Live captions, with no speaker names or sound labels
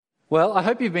Well, I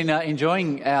hope you've been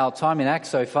enjoying our time in Acts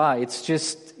so far. It's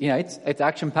just, it's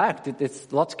action-packed.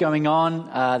 There's lots going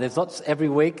on. There's lots every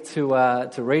week to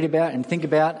read about and think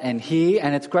about and hear.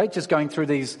 And it's great just going through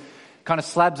these kind of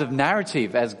slabs of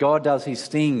narrative as God does his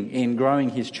thing in growing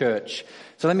his church.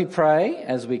 So let me pray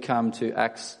as we come to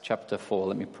Acts chapter 4.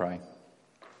 Let me pray.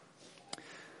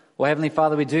 Well, Heavenly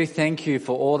Father, we do thank you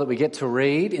for all that we get to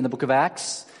read in the book of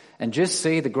Acts. And just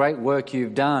see the great work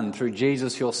you've done through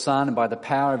Jesus, your Son, and by the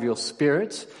power of your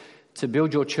Spirit to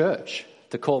build your church,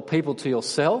 to call people to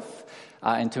yourself,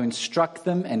 and to instruct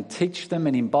them and teach them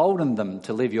and embolden them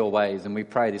to live your ways. And we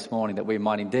pray this morning that we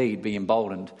might indeed be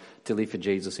emboldened to live for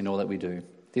Jesus in all that we do.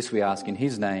 This we ask in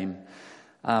his name.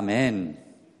 Amen.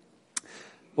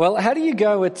 Well, how do you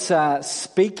go at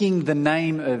speaking the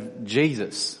name of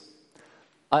Jesus?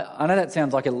 I know that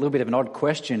sounds like a little bit of an odd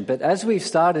question, but as we've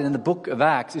started in the book of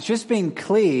Acts, it's just been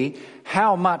clear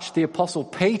how much the Apostle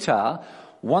Peter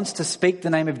wants to speak the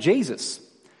name of Jesus.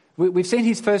 We've seen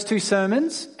his first two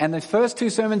sermons, and the first two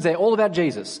sermons, they're all about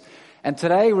Jesus. And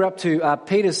today we're up to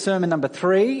Peter's sermon number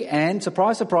 3, and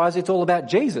surprise, surprise, it's all about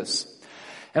Jesus.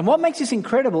 And what makes this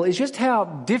incredible is just how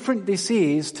different this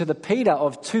is to the Peter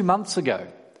of 2 months ago.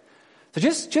 So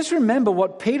just remember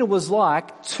what Peter was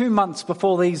like 2 months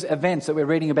before these events that we're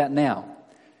reading about now.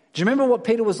 Do you remember what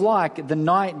Peter was like the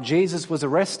night Jesus was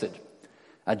arrested?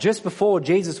 Just before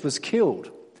Jesus was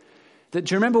killed? Do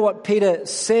you remember what Peter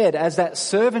said as that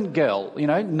servant girl,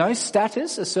 no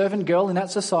status, a servant girl in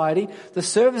that society. The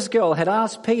service girl had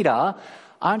asked Peter,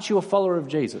 aren't you a follower of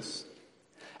Jesus?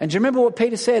 And do you remember what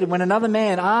Peter said when another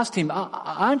man asked him,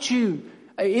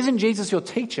 isn't Jesus your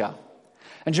teacher?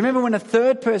 And do you remember when a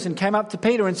third person came up to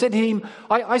Peter and said to him,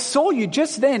 I saw you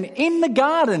just then in the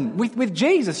garden with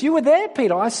Jesus. You were there,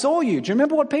 Peter. I saw you. Do you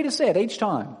remember what Peter said each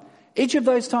time? Each of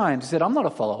those times he said, I'm not a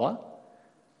follower.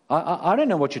 I don't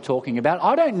know what you're talking about.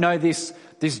 I don't know this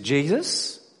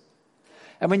Jesus.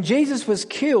 And when Jesus was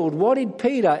killed, what did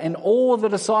Peter and all the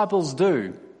disciples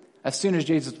do as soon as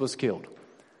Jesus was killed?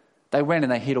 They went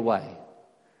and they hid away.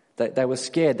 They were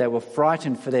scared. They were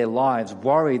frightened for their lives,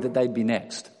 worried that they'd be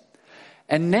next.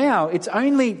 And now it's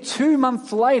only 2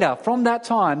 months later from that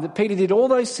time that Peter did all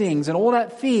those things and all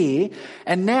that fear.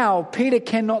 And now Peter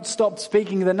cannot stop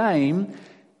speaking the name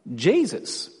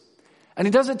Jesus. And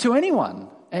he does it to anyone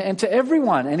and to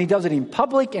everyone. And he does it in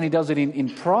public and he does it in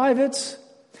private.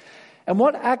 And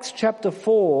what Acts chapter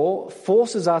 4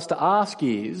 forces us to ask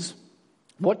is,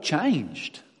 what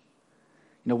changed?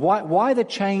 Why the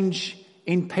change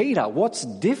in Peter? What's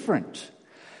different?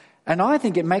 And I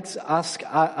think it makes us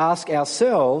ask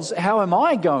ourselves, how am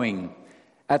I going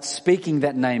at speaking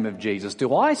that name of Jesus?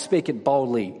 Do I speak it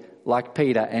boldly like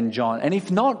Peter and John? And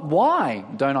if not, why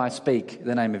don't I speak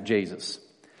the name of Jesus?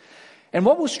 And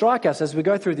what will strike us as we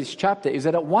go through this chapter is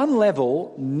that at one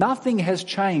level, nothing has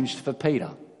changed for Peter.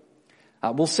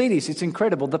 We'll see this. It's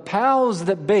incredible. The powers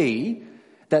that be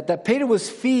that Peter was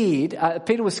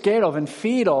scared of and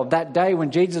feared of that day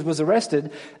when Jesus was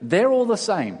arrested, they're all the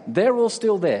same. They're all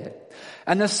still there.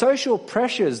 And the social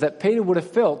pressures that Peter would have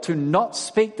felt to not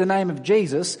speak the name of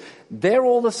Jesus, they're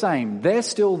all the same. They're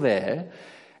still there.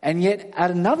 And yet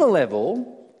at another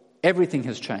level, everything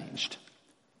has changed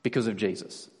because of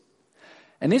Jesus.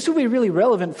 And this will be really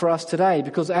relevant for us today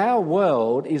because our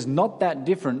world is not that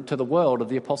different to the world of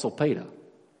the Apostle Peter.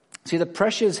 See, the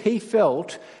pressures he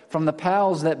felt from the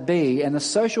powers that be and the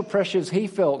social pressures he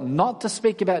felt not to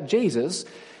speak about Jesus,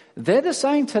 they're the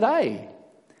same today.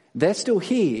 They're still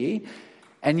here,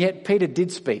 and yet Peter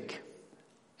did speak.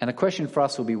 And the question for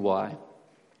us will be why.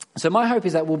 So my hope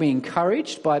is that we'll be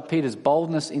encouraged by Peter's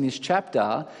boldness in this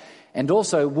chapter, and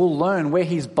also we'll learn where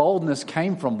his boldness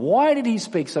came from. Why did he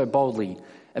speak so boldly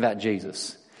about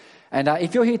Jesus? And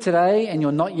if you're here today and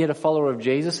you're not yet a follower of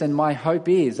Jesus, then my hope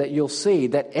is that you'll see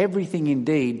that everything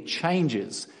indeed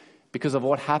changes because of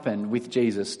what happened with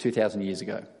Jesus 2,000 years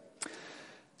ago.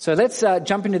 So let's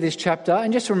jump into this chapter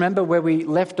and just remember where we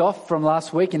left off from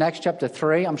last week in Acts chapter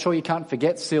 3. I'm sure you can't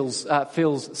forget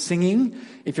Phil's singing,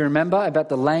 if you remember, about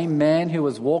the lame man who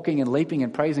was walking and leaping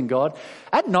and praising God.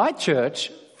 At night church,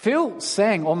 Phil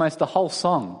sang almost the whole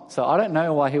song. So I don't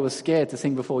know why he was scared to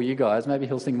sing before you guys. Maybe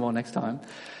he'll sing more next time.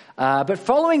 But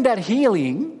following the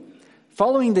healing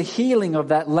of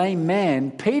that lame man,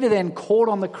 Peter then called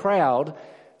on the crowd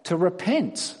to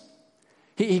repent.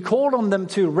 He called on them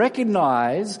to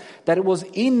recognize that it was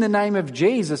in the name of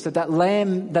Jesus that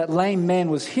lame man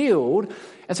was healed.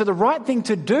 And so the right thing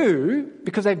to do,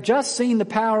 because they've just seen the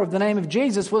power of the name of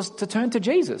Jesus, was to turn to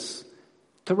Jesus,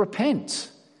 to repent,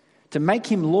 to make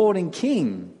him Lord and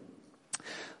King.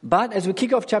 But as we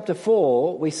kick off chapter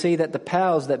 4, we see that the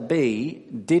powers that be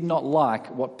did not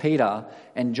like what Peter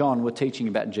and John were teaching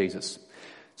about Jesus.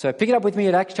 So pick it up with me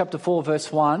at Acts chapter 4,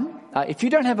 verse 1. If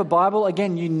you don't have a Bible,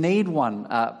 again, you need one.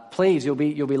 Please, you'll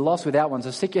be lost without one.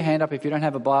 So stick your hand up if you don't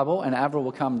have a Bible, and Avril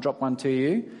will come drop one to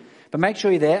you. But make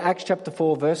sure you're there. Acts chapter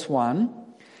 4, verse 1.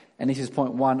 And this is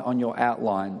point 1 on your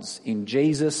outlines. In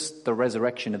Jesus, the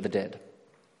resurrection of the dead.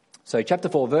 So chapter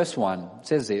 4, verse 1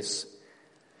 says this.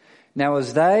 Now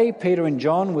as they, Peter and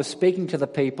John, were speaking to the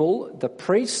people, the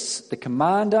priests, the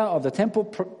commander of the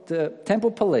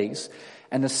temple police,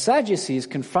 and the Sadducees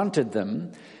confronted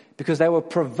them because they were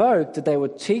provoked that they were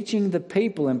teaching the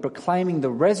people and proclaiming the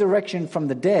resurrection from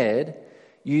the dead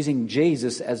using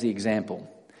Jesus as the example.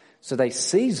 So they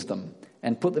seized them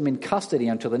and put them in custody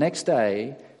until the next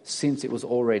day, since it was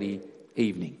already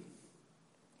evening.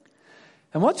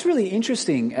 And what's really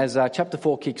interesting as chapter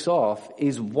 4 kicks off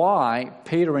is why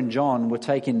Peter and John were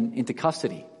taken into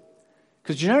custody.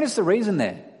 Because you notice the reason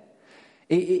there.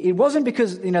 It wasn't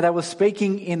because, they were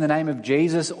speaking in the name of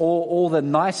Jesus or all the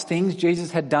nice things Jesus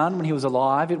had done when he was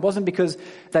alive. It wasn't because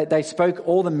they spoke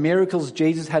all the miracles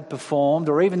Jesus had performed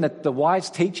or even the wise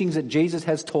teachings that Jesus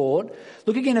has taught.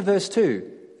 Look again at verse 2.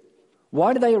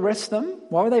 Why did they arrest them?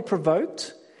 Why were they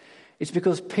provoked? It's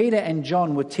because Peter and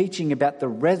John were teaching about the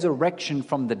resurrection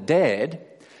from the dead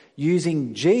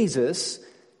using Jesus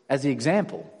as the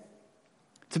example.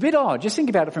 It's a bit odd. Just think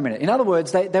about it for a minute. In other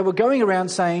words, they were going around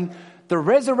saying, the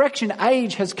resurrection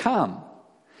age has come.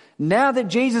 Now that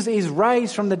Jesus is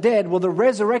raised from the dead, well, the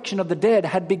resurrection of the dead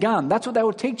had begun. That's what they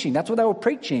were teaching. That's what they were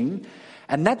preaching.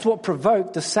 And that's what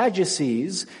provoked the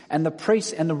Sadducees and the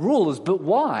priests and the rulers. But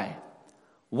why?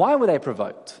 Why were they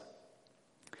provoked?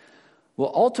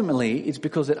 Well, ultimately, it's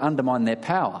because it undermined their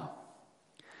power.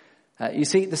 You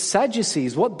see, the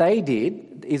Sadducees, what they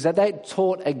did is that they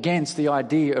taught against the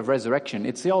idea of resurrection.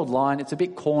 It's the old line, it's a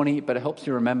bit corny, but it helps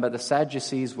you remember the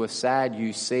Sadducees were sad,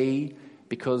 you see,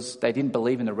 because they didn't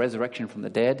believe in the resurrection from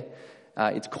the dead.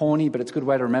 It's corny, but it's a good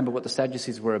way to remember what the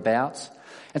Sadducees were about.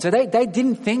 And so they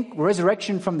didn't think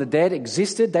resurrection from the dead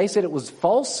existed. They said it was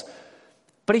false.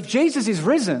 But if Jesus is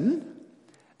risen,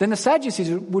 then the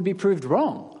Sadducees would be proved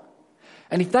wrong.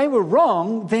 And if they were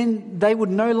wrong, then they would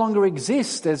no longer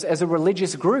exist as a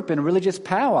religious group and a religious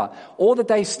power. All that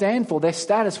they stand for, their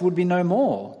status would be no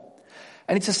more.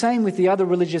 And it's the same with the other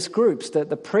religious groups, that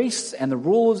the priests and the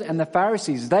rulers and the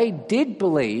Pharisees, they did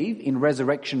believe in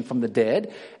resurrection from the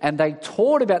dead and they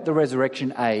taught about the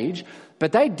resurrection age,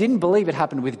 but they didn't believe it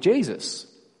happened with Jesus.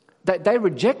 They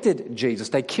rejected Jesus.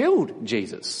 They killed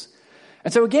Jesus.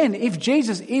 And so again, if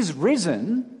Jesus is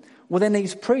risen, well, then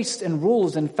these priests and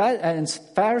rulers and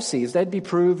Pharisees, they'd be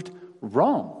proved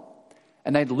wrong.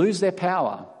 And they'd lose their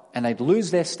power and they'd lose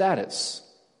their status.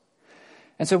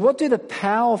 And so what do the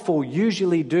powerful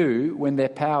usually do when their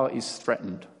power is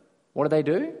threatened? What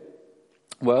do?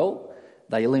 Well,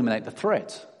 they eliminate the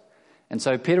threat. And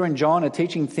so Peter and John are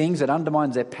teaching things that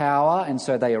undermines their power, and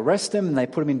so they arrest them and they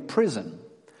put them in prison.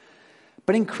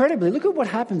 But incredibly, look at what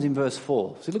happens in verse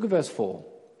 4. So look at verse 4.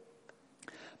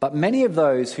 But many of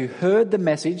those who heard the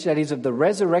message, that is of the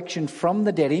resurrection from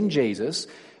the dead in Jesus,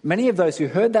 many of those who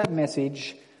heard that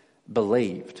message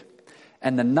believed.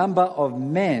 And the number of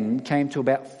men came to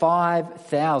about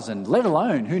 5,000, let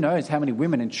alone who knows how many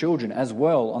women and children as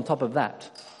well on top of that.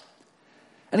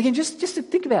 And again, just to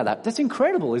think about that, that's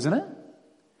incredible, isn't it?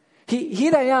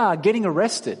 Here they are getting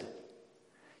arrested,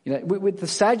 with the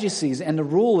Sadducees and the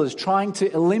rulers trying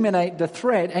to eliminate the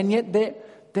threat, and yet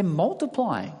they're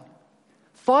multiplying.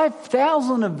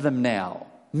 5,000 of them now,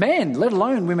 men, let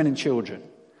alone women and children.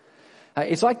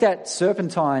 It's like that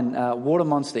serpentine water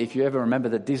monster, if you ever remember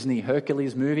the Disney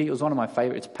Hercules movie. It was one of my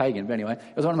favorites. It's pagan, but anyway.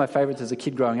 It was one of my favorites as a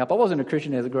kid growing up. I wasn't a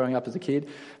Christian growing up as a kid.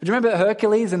 But do you remember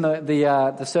Hercules and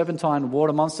the serpentine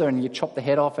water monster, and you chop the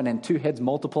head off and then two heads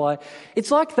multiply?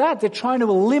 It's like that. They're trying to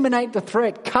eliminate the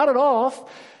threat, cut it off,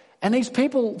 and these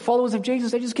people, followers of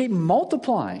Jesus, they just keep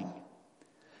multiplying.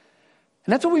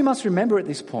 And that's what we must remember at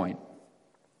this point.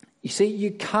 You see, you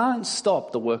can't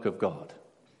stop the work of God.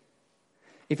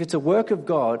 If it's a work of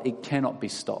God, it cannot be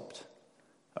stopped.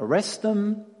 Arrest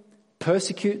them,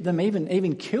 persecute them,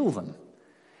 even kill them,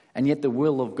 and yet the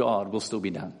will of God will still be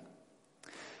done.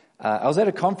 I was at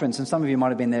a conference, and some of you might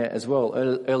have been there as well,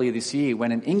 earlier this year,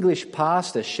 when an English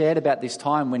pastor shared about this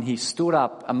time when he stood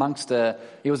up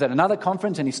he was at another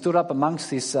conference and he stood up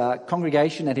amongst this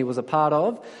congregation that he was a part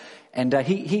of, and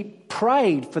he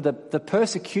prayed for the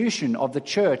persecution of the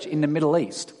church in the Middle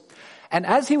East. And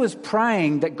as he was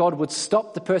praying that God would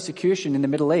stop the persecution in the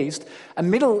Middle East, a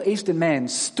Middle Eastern man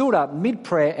stood up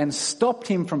mid-prayer and stopped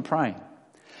him from praying.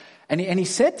 And he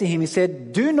said to him, he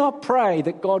said, do not pray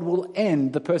that God will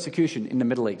end the persecution in the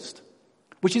Middle East,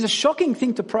 which is a shocking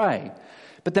thing to pray.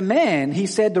 But the man, he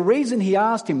said, the reason he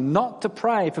asked him not to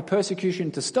pray for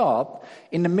persecution to stop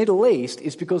in the Middle East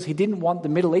is because he didn't want the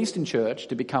Middle Eastern church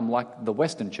to become like the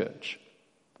Western church.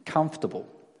 Comfortable,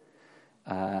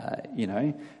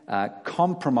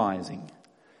 compromising,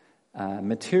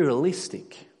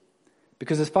 materialistic.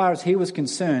 Because as far as he was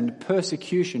concerned,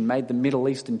 persecution made the Middle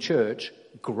Eastern church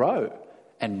grow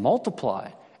and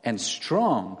multiply and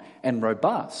strong and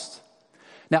robust.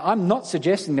 Now, I'm not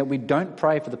suggesting that we don't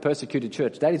pray for the persecuted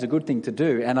church. That is a good thing to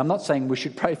do. And I'm not saying we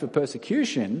should pray for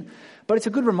persecution, but it's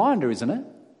a good reminder, isn't it?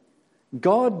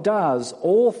 God does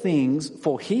all things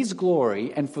for his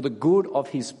glory and for the good of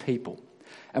his people.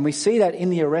 And we see that in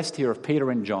the arrest here of Peter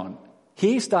and John.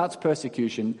 Here starts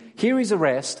persecution, here is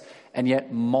arrest, and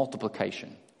yet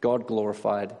multiplication. God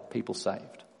glorified, people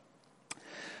saved.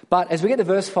 But as we get to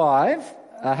verse 5,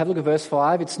 have a look at verse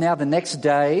 5. It's now the next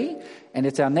day, and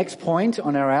it's our next point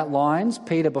on our outlines,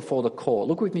 Peter before the court.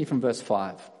 Look with me from verse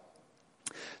 5.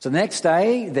 So the next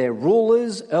day, their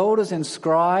rulers, elders and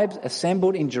scribes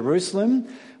assembled in Jerusalem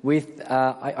with,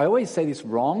 I always say this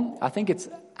wrong, I think it's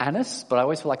Annas, but I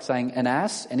always feel like saying an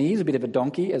ass, and he is a bit of a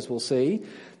donkey, as we'll see.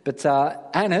 But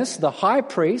Annas, the high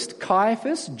priest,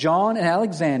 Caiaphas, John and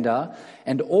Alexander,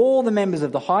 and all the members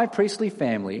of the high priestly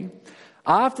family,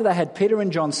 after they had Peter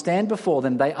and John stand before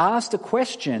them, they asked a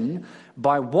question,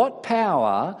 by what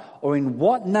power or in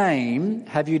what name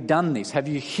have you done this? Have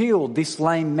you healed this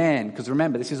lame man? Because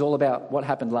remember, this is all about what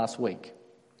happened last week.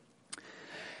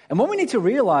 And what we need to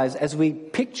realize as we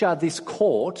picture this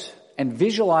court and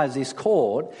visualize this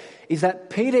court is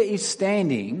that Peter is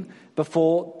standing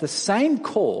before the same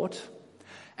court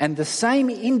and the same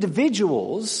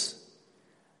individuals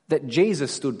that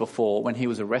Jesus stood before when he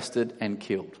was arrested and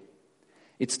killed.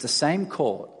 It's the same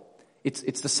court.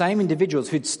 It's the same individuals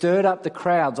who'd stirred up the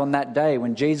crowds on that day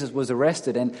when Jesus was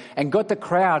arrested and got the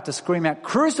crowd to scream out,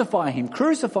 crucify him,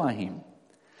 crucify him.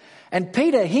 And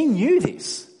Peter, he knew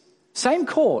this. Same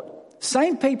court,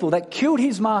 same people that killed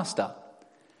his master.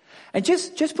 And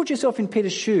just put yourself in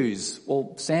Peter's shoes,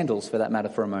 or sandals for that matter,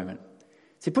 for a moment.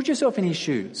 So put yourself in his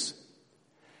shoes.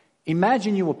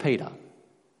 Imagine you were Peter,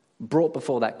 brought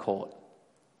before that court.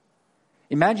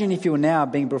 Imagine if you were now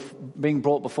being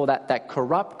brought before that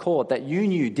corrupt court that you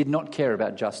knew did not care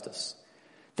about justice,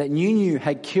 that you knew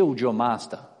had killed your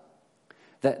master,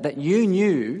 that they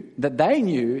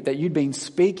knew that you'd been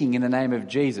speaking in the name of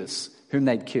Jesus, whom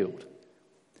they'd killed.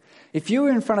 If you were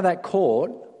in front of that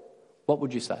court, what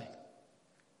would you say?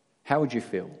 How would you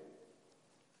feel?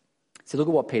 So look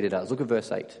at what Peter does. Look at verse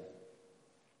 8.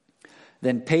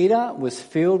 Then Peter was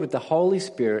filled with the Holy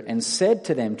Spirit and said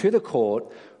to them, to the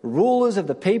court, rulers of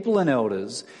the people and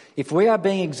elders, if we are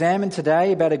being examined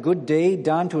today about a good deed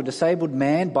done to a disabled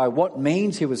man, by what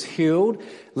means he was healed,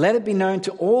 let it be known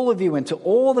to all of you and to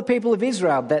all the people of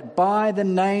Israel that by the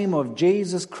name of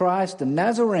Jesus Christ the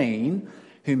Nazarene,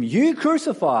 whom you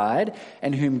crucified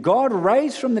and whom God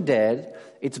raised from the dead,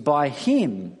 it's by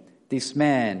him this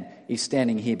man is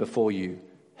standing here before you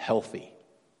healthy.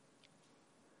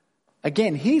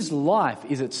 Again, his life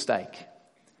is at stake.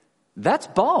 That's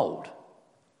bold.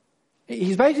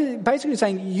 He's basically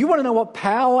saying, you want to know what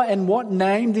power and what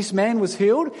name this man was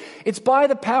healed? It's by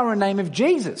the power and name of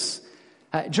Jesus.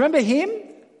 Do you remember him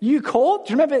you called?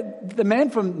 Do you remember the man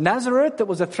from Nazareth that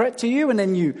was a threat to you and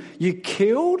then you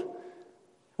killed?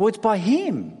 Well, it's by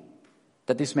him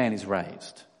that this man is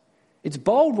raised. It's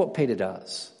bold what Peter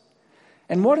does.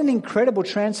 And what an incredible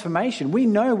transformation. We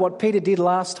know what Peter did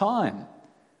last time.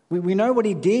 We know what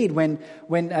he did when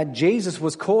Jesus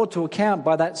was called to account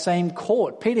by that same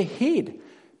court. Peter hid.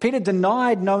 Peter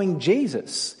denied knowing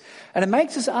Jesus. And it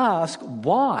makes us ask,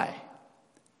 why?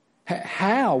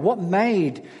 How? What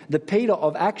made the Peter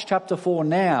of Acts chapter 4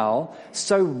 now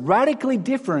so radically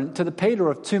different to the Peter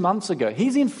of 2 months ago?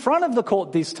 He's in front of the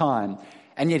court this time,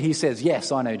 and yet he says,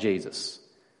 yes, I know Jesus.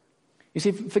 You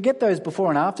see, forget those before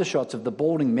and after shots of the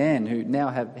balding men who now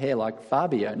have hair like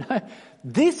Fabio. No,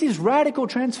 this is radical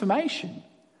transformation.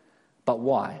 But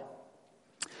why?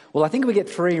 Well, I think we get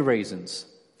 3 reasons.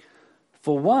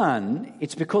 For one,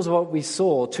 it's because of what we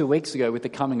saw 2 weeks ago with the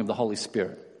coming of the Holy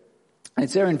Spirit. And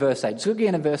it's there in verse 8. So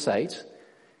again in verse 8,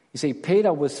 you see,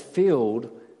 Peter was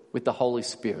filled with the Holy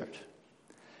Spirit.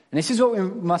 And this is what we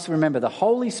must remember. The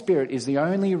Holy Spirit is the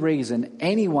only reason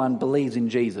anyone believes in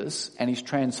Jesus and is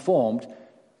transformed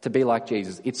to be like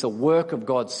Jesus. It's a work of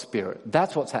God's Spirit.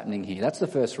 That's what's happening here. That's the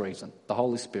first reason, the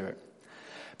Holy Spirit.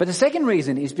 But the second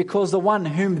reason is because the one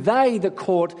whom they, the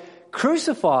court,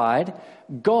 crucified,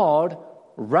 God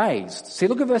raised. See,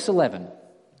 look at verse 11.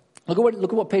 Look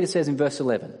at what Peter says in verse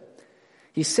 11.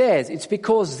 He says, it's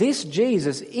because this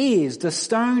Jesus is the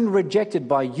stone rejected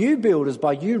by you builders,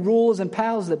 by you rulers and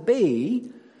powers that be,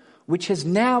 which has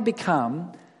now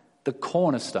become the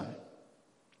cornerstone.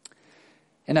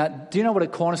 And do you know what a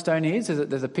cornerstone is?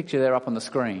 There's a picture there up on the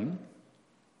screen.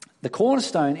 The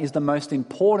cornerstone is the most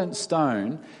important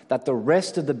stone that the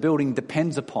rest of the building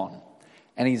depends upon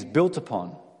and is built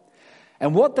upon.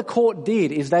 And what the court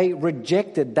did is they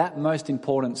rejected that most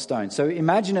important stone. So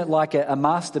imagine it like a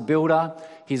master builder.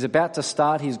 He's about to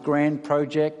start his grand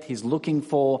project. He's looking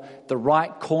for the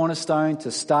right cornerstone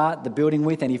to start the building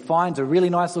with, and he finds a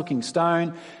really nice looking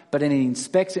stone, but then he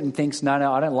inspects it and thinks,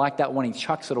 no, I don't like that one. He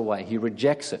chucks it away. He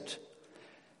rejects it.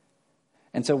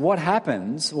 And so what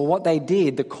happens, well, what they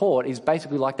did, the court, is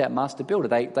basically like that master builder.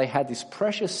 They had this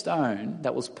precious stone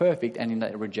that was perfect, and then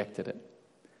they rejected it.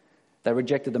 They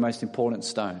rejected the most important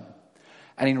stone.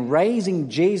 And in raising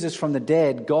Jesus from the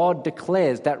dead, God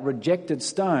declares that rejected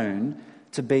stone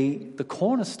to be the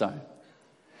cornerstone.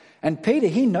 And Peter,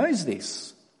 he knows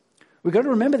this. We've got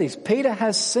to remember this. Peter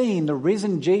has seen the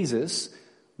risen Jesus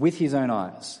with his own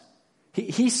eyes.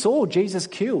 He saw Jesus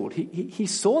killed. He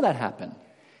saw that happen.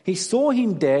 He saw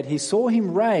him dead. He saw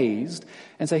him raised.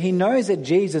 And so he knows that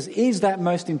Jesus is that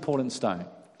most important stone.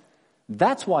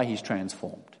 That's why he's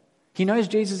transformed. He knows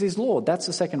Jesus is Lord. That's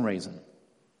the second reason.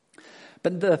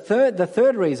 But the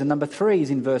third reason, number 3, is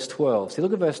in verse 12. See,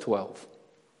 look at verse 12.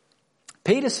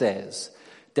 Peter says,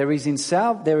 there is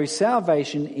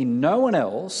salvation in no one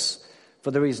else,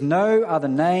 for there is no other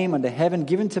name under heaven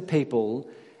given to people,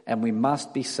 and we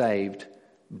must be saved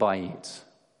by it.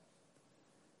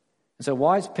 And so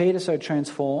why is Peter so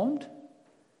transformed?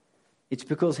 It's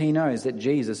because he knows that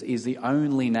Jesus is the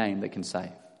only name that can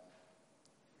save.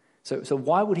 So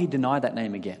why would he deny that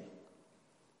name again?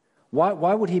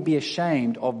 Why would he be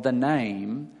ashamed of the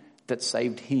name that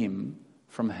saved him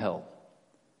from hell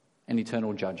and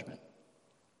eternal judgment?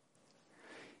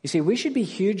 You see, we should be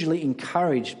hugely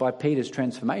encouraged by Peter's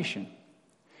transformation.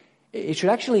 It should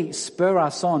actually spur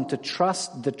us on to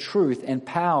trust the truth and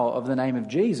power of the name of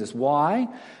Jesus. Why?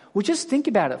 Well, just think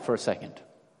about it for a second.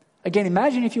 Again,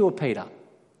 imagine if you were Peter.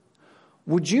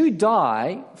 Would you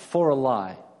die for a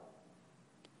lie?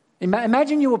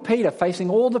 Imagine you were Peter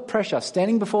facing all the pressure,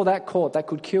 standing before that court that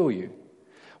could kill you.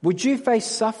 Would you face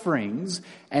sufferings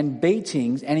and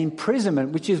beatings and imprisonment,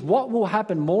 which is what will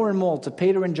happen more and more to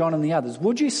Peter and John and the others?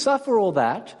 Would you suffer all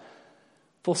that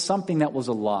for something that was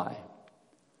a lie?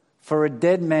 For a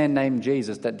dead man named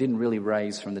Jesus that didn't really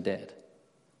raise from the dead?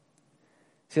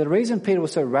 See, the reason Peter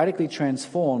was so radically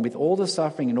transformed with all the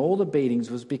suffering and all the beatings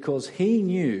was because he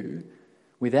knew,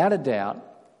 without a doubt,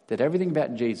 that everything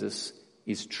about Jesus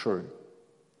is true.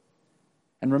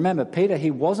 And remember, Peter,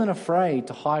 he wasn't afraid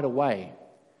to hide away.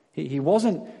 He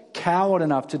wasn't coward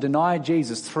enough to deny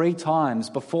Jesus 3 times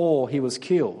before he was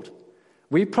killed.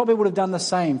 We probably would have done the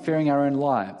same, fearing our own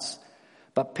lives.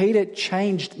 But Peter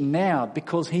changed now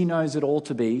because he knows it all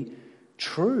to be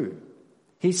true.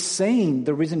 He's seen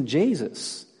the risen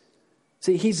Jesus.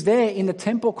 See, he's there in the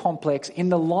temple complex, in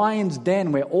the lion's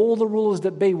den, where all the rulers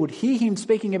that be would hear him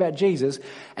speaking about Jesus,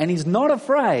 and he's not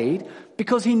afraid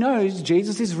because he knows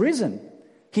Jesus is risen.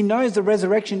 He knows the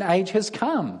resurrection age has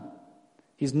come.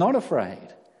 He's not afraid.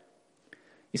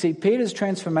 You see, Peter's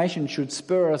transformation should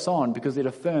spur us on because it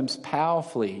affirms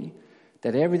powerfully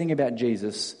that everything about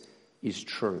Jesus is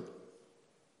true.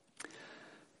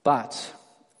 But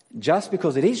just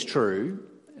because it is true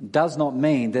does not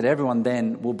mean that everyone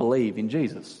then will believe in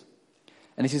Jesus.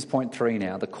 And this is point 3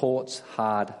 now, the court's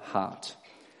hard heart.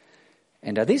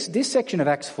 And this section of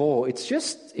Acts 4, it's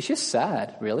just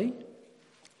sad, really.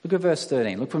 Look at verse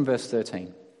 13. Look from verse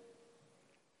 13.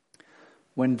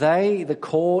 When the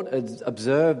court,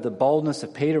 observed the boldness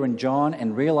of Peter and John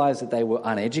and realized that they were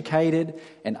uneducated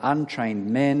and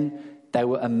untrained men, they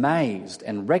were amazed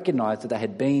and recognized that they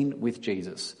had been with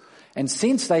Jesus. And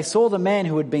since they saw the man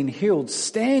who had been healed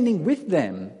standing with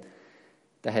them,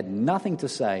 they had nothing to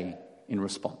say in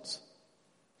response.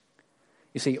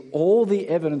 You see, all the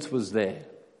evidence was there.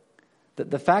 That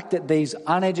the fact that these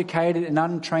uneducated and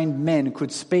untrained men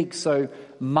could speak so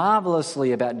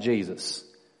marvelously about Jesus.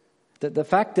 That the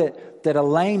fact that a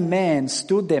lame man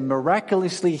stood there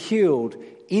miraculously healed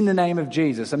in the name of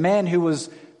Jesus. A man who was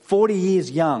 40 years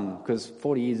young, because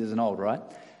 40 years isn't old, right?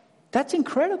 That's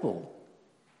incredible.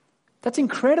 That's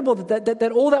incredible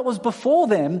that all that was before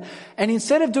them, and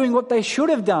instead of doing what they should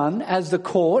have done as the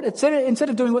court, instead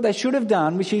of doing what they should have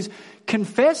done, which is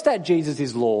confess that Jesus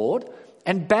is Lord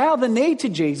and bow the knee to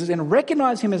Jesus and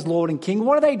recognize him as Lord and King,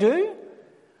 what do?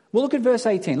 Well, look at verse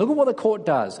 18. Look at what the court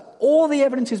does. All the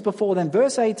evidence is before them.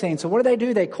 Verse 18. So what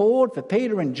do? They called for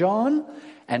Peter and John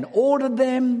and ordered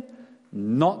them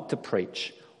not to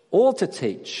preach or to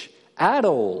teach at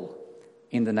all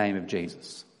in the name of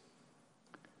Jesus.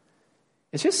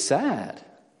 It's just sad.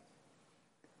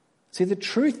 See, the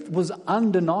truth was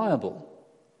undeniable.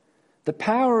 The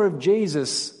power of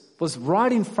Jesus was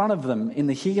right in front of them in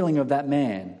the healing of that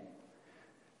man.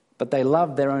 But they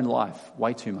loved their own life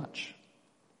way too much.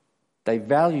 They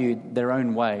valued their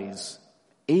own ways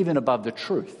even above the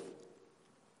truth.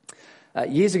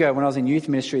 Years ago when I was in youth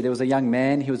ministry, there was a young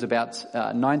man. He was about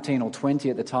 19 or 20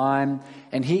 at the time.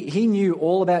 And he knew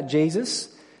all about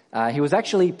Jesus. He was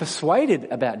actually persuaded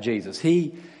about Jesus.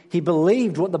 He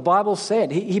believed what the Bible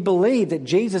said. He believed that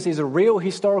Jesus is a real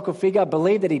historical figure,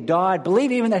 believed that he died,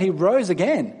 believed even that he rose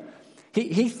again.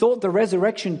 He thought the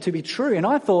resurrection to be true. And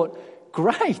I thought,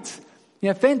 great,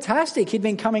 fantastic. He'd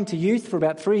been coming to youth for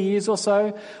about 3 years or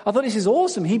so. I thought, this is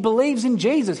awesome. He believes in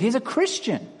Jesus. He's a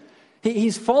Christian.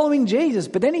 He's following Jesus.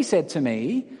 But then he said to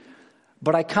me,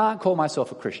 but I can't call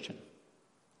myself a Christian.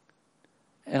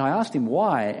 And I asked him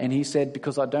why, and he said,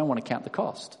 because I don't want to count the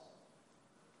cost.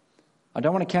 I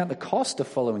don't want to count the cost of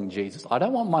following Jesus. I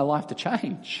don't want my life to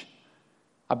change.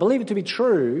 I believe it to be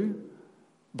true,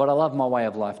 but I love my way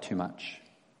of life too much.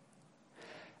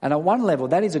 And at one level,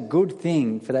 that is a good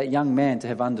thing for that young man to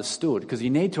have understood, because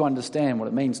you need to understand what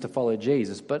it means to follow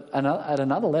Jesus. But at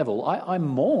another level, I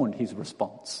mourned his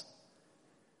response.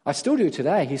 I still do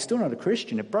today. He's still not a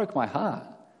Christian. It broke my heart.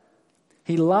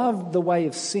 He loved the way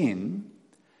of sin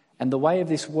and the way of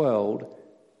this world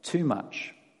too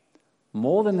much.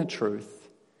 More than the truth,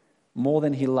 more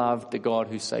than he loved the God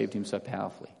who saved him so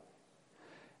powerfully.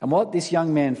 And what this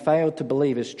young man failed to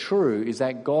believe is true is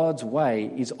that God's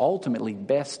way is ultimately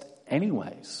best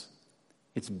anyways.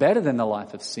 It's better than the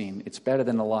life of sin. It's better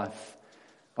than the life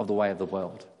of the way of the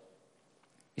world.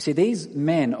 You see, these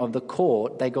men of the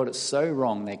court, they got it so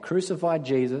wrong. They crucified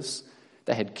Jesus.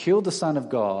 They had killed the Son of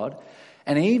God.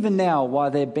 And even now, while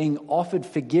they're being offered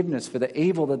forgiveness for the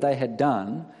evil that they had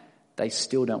done, they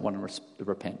still don't want to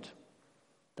repent.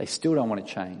 They still don't want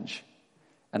to change.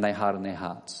 And they harden their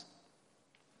hearts.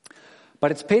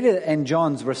 But it's Peter and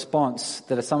John's response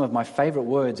that are some of my favourite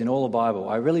words in all the Bible.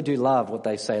 I really do love what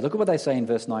they say. Look at what they say in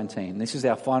verse 19. This is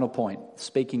our final point,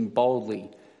 speaking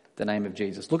boldly the name of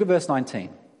Jesus. Look at verse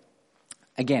 19.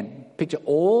 Again, picture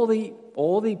all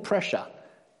the pressure.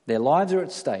 Their lives are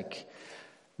at stake.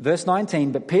 Verse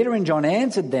 19, but Peter and John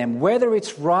answered them, whether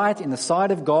it's right in the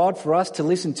sight of God for us to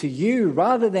listen to you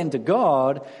rather than to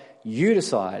God, you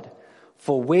decide.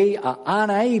 For we are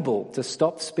unable to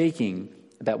stop speaking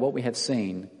about what we have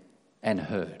seen and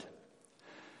heard.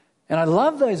 And I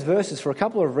love those verses for a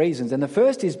couple of reasons. And the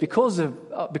first is because of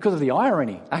the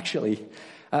irony, actually.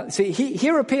 See,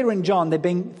 here are Peter and John. They're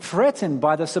being threatened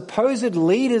by the supposed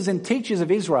leaders and teachers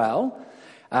of Israel,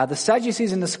 the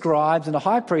Sadducees and the scribes and the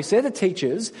high priests. They're the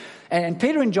teachers. And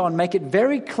Peter and John make it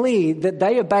very clear that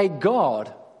they obey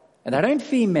God. And they don't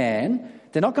fear man.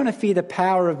 They're not going to fear the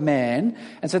power of man.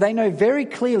 And so they know very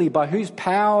clearly by whose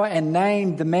power and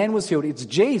name the man was healed. It's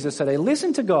Jesus. So they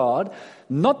listen to God,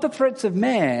 not the threats of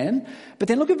man. But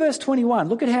then look at verse 21.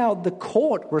 Look at how the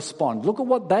court respond. Look at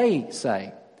what they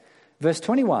say. Verse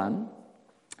 21,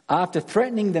 after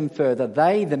threatening them further,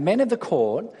 they, the men of the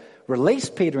court,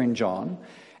 released Peter and John,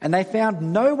 and they found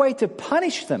no way to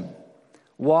punish them.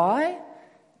 Why?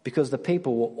 Because the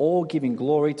people were all giving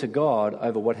glory to God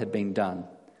over what had been done.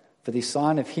 For this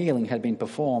sign of healing had been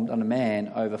performed on a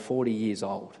man over 40 years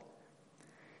old.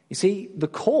 You see, the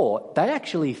court, they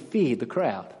actually feared the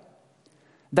crowd.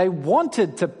 They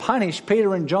wanted to punish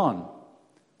Peter and John.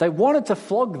 They wanted to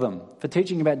flog them for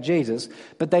teaching about Jesus,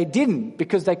 but they didn't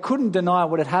because they couldn't deny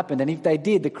what had happened. And if they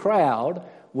did, the crowd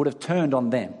would have turned on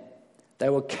them. They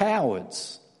were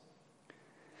cowards.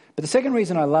 But the second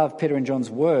reason I love Peter and John's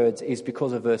words is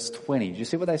because of verse 20. Do you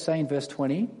see what they say in verse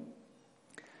 20?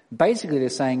 Basically, they're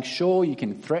saying, sure, you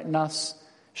can threaten us.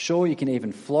 Sure, you can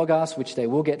even flog us, which they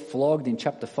will get flogged in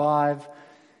chapter 5.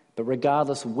 But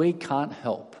regardless, we can't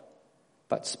help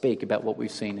but speak about what we've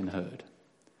seen and heard.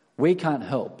 We can't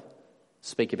help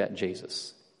speak about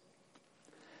Jesus.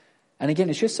 And again,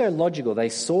 it's just so logical. They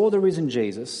saw the risen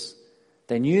Jesus.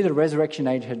 They knew the resurrection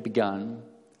age had begun.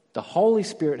 The Holy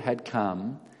Spirit had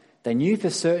come. They knew for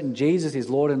certain Jesus is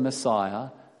Lord and Messiah.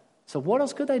 So what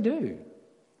else could they do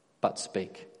but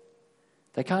speak?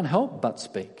 They can't help but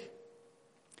speak.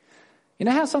 You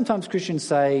know how sometimes Christians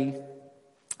say,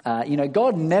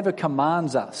 God never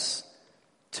commands us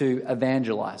to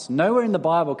evangelize. Nowhere in the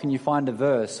Bible can you find a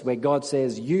verse where God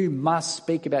says you must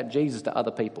speak about Jesus to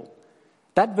other people.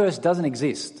 That verse doesn't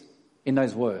exist. in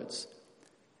those words.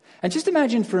 And just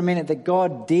imagine for a minute that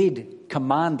God did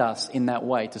command us in that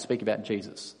way to speak about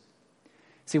Jesus.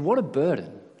 See, what a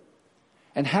burden.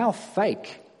 And how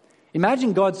fake.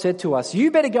 Imagine God said to us,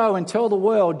 you better go and tell the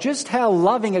world just how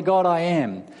loving a God I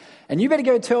am. And you better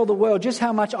go tell the world just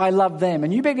how much I love them.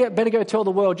 And you better go tell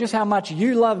the world just how much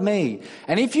you love me.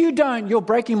 And if you don't, you're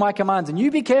breaking my commands. And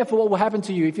you be careful what will happen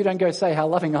to you if you don't go say how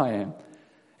loving I am.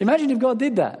 Imagine if God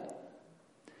did that.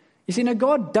 You see, no,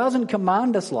 God doesn't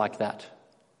command us like that.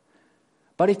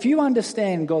 But if you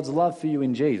understand God's love for you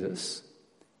in Jesus,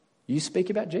 you speak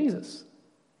about Jesus.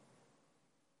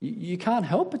 You can't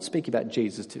help but speak about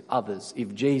Jesus to others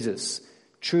if Jesus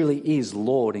truly is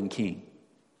Lord and King.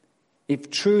 If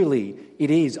truly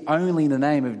it is only in the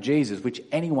name of Jesus which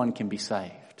anyone can be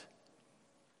saved.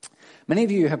 Many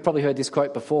of you have probably heard this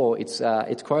quote before. It's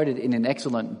quoted in an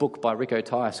excellent book by Rico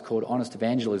Tice called Honest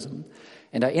Evangelism.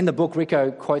 And in the book, Rico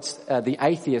quotes the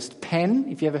atheist Penn.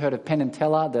 If you ever heard of Penn and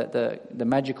Teller, the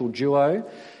magical duo.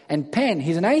 And Penn,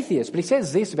 he's an atheist, but he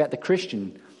says this about the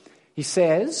Christian. He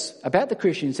says, about the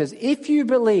Christian, he says, if you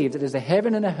believe that there's a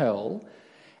heaven and a hell,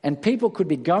 and people could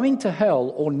be going to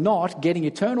hell or not getting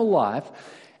eternal life,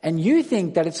 and you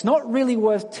think that it's not really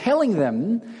worth telling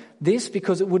them this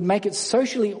because it would make it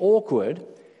socially awkward,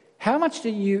 how much do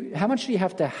you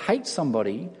have to hate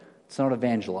somebody to not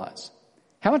evangelize?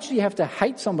 How much do you have to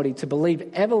hate somebody to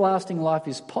believe everlasting life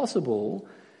is possible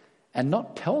and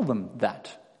not tell them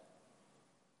that?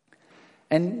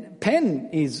 And Penn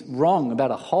is wrong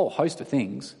about a whole host of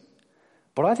things,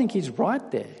 but I think he's right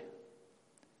there.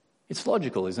 It's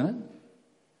logical, isn't it?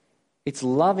 It's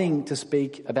loving to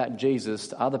speak about Jesus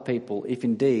to other people if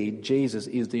indeed Jesus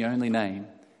is the only name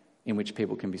in which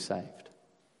people can be saved.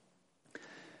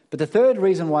 But the third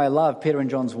reason why I love Peter and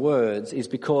John's words is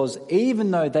because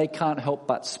even though they can't help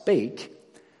but speak,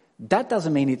 that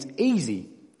doesn't mean it's easy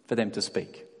for them to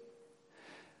speak.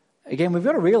 Again, we've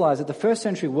got to realise that the first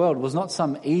century world was not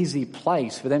some easy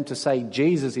place for them to say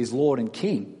Jesus is Lord and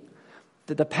King.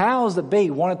 That the powers that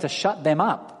be wanted to shut them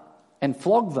up and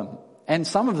flog them. And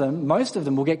some of them, most of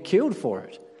them, will get killed for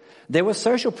it. There were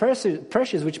social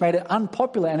pressures which made it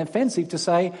unpopular and offensive to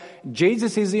say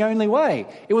Jesus is the only way.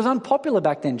 It was unpopular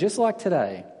back then, just like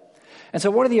today. And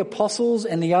so what do the apostles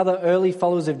and the other early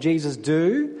followers of Jesus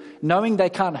do? Knowing they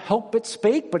can't help but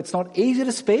speak, but it's not easy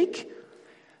to speak,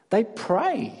 they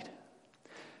prayed.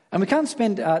 And we can't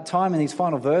spend time in these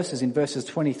final verses in verses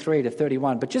 23 to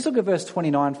 31, but just look at verse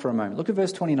 29 for a moment. Look at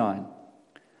verse 29.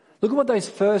 Look at what those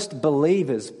first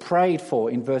believers prayed for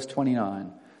in verse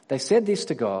 29. They said this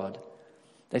to God.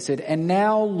 They said, and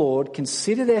now, Lord,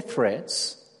 consider their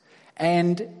threats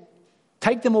and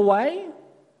take them away,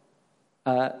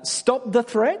 stop the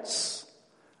threats,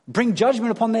 bring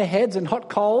judgment upon their heads and hot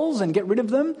coals and get rid of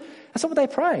them. That's not what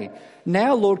they pray.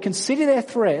 Now, Lord, consider their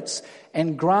threats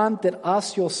and grant that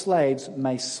us, your slaves,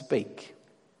 may speak.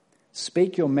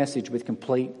 Speak your message with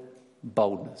complete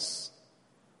boldness.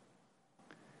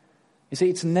 You see,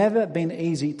 it's never been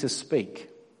easy to speak.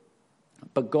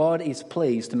 But God is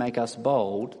pleased to make us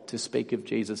bold to speak of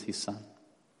Jesus, his Son.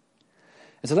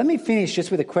 And so let me finish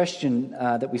just with a question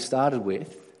that we started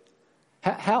with.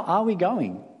 How are we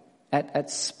going at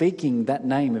speaking that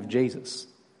name of Jesus?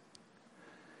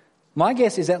 My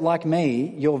guess is that, like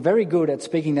me, you're very good at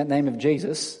speaking that name of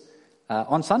Jesus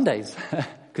on Sundays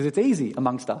because it's easy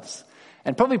amongst us.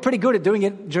 And probably pretty good at doing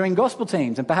it during gospel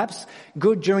teams, and perhaps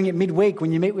good during it midweek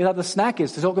when you meet with other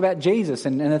snackers to talk about Jesus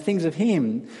and the things of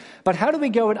him. But how do we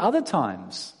go at other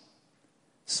times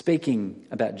speaking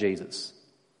about Jesus?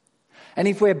 And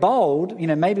if we're bold,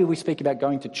 maybe we speak about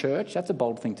going to church. That's a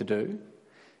bold thing to do.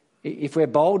 If we're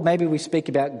bold, maybe we speak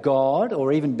about God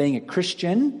or even being a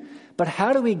Christian. But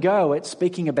how do we go at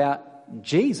speaking about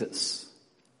Jesus?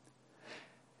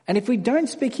 And if we don't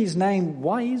speak his name,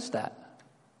 why is that?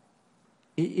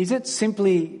 Is it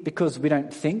simply because we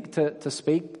don't think to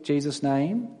speak Jesus'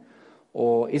 name?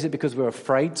 Or is it because we're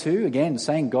afraid to? Again,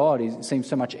 saying God seems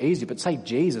so much easier, but say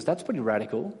Jesus, that's pretty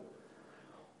radical.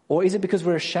 Or is it because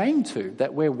we're ashamed to,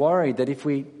 that we're worried that if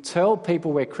we tell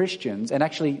people we're Christians and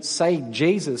actually say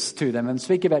Jesus to them and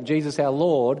speak about Jesus our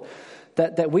Lord,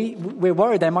 that we're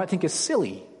worried they might think us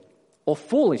silly or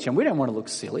foolish, and we don't want to look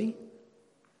silly.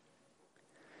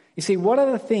 You see, what are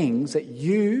the things that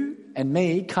you and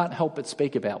me can't help but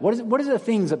speak about? What is the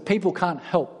things that people can't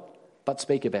help but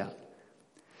speak about?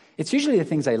 It's usually the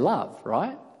things they love,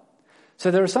 right? So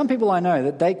there are some people I know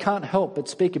that they can't help but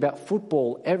speak about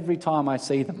football every time I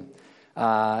see them.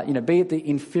 Be it the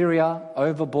inferior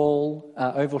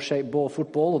oval-shaped ball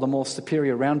football or the more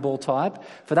superior round ball type.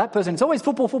 For that person, it's always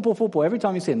football, football, football every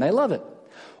time you see them. They love it.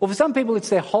 Or for some people, it's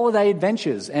their holiday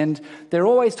adventures, and they're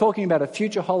always talking about a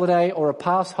future holiday or a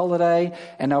past holiday,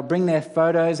 and they'll bring their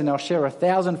photos and they'll share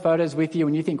 1,000 photos with you,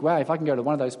 and you think, wow, if I can go to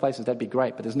one of those places, that'd be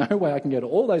great, but there's no way I can go to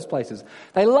all those places.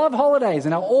 They love holidays,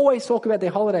 and they'll always talk about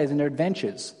their holidays and their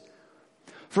adventures.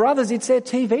 For others, it's their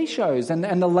TV shows and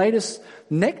the latest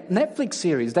Netflix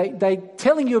series. They're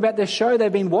telling you about their show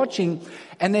they've been watching,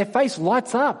 and their face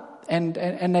lights up. And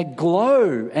they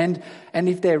glow, and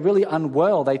if they're really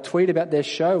unwell, they tweet about their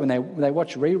show, and they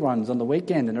watch reruns on the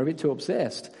weekend and are a bit too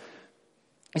obsessed.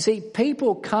 You see,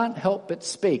 people can't help but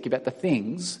speak about the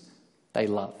things they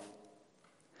love.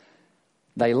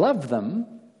 They love them,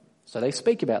 so they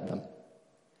speak about them,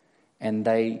 and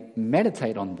they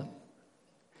meditate on them,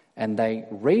 and they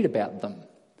read about them,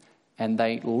 and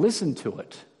they listen to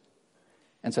it,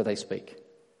 and so they speak.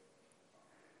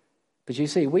 But you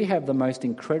see, we have the most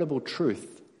incredible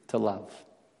truth to love.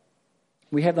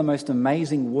 We have the most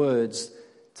amazing words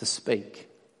to speak.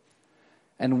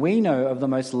 And we know of the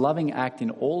most loving act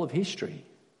in all of history.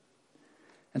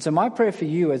 And so my prayer for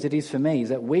you, as it is for me, is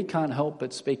that we can't help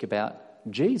but speak about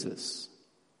Jesus.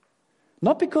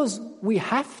 Not because we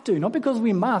have to, not because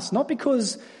we must, not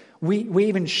because we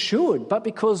even should, but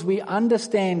because we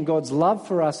understand God's love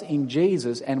for us in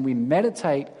Jesus, and we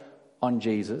meditate on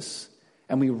Jesus,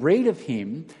 and we read of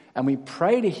him, and we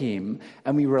pray to him,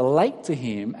 and we relate to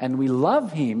him, and we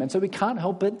love him, and so we can't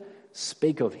help but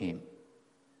speak of him.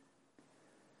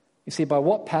 You see, by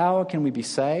what power can we be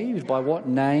saved? By what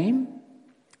name?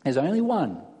 There's only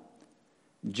one.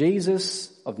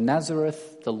 Jesus of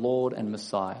Nazareth, the Lord and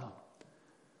Messiah.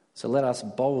 So let us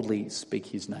boldly speak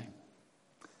his name.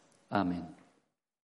 Amen.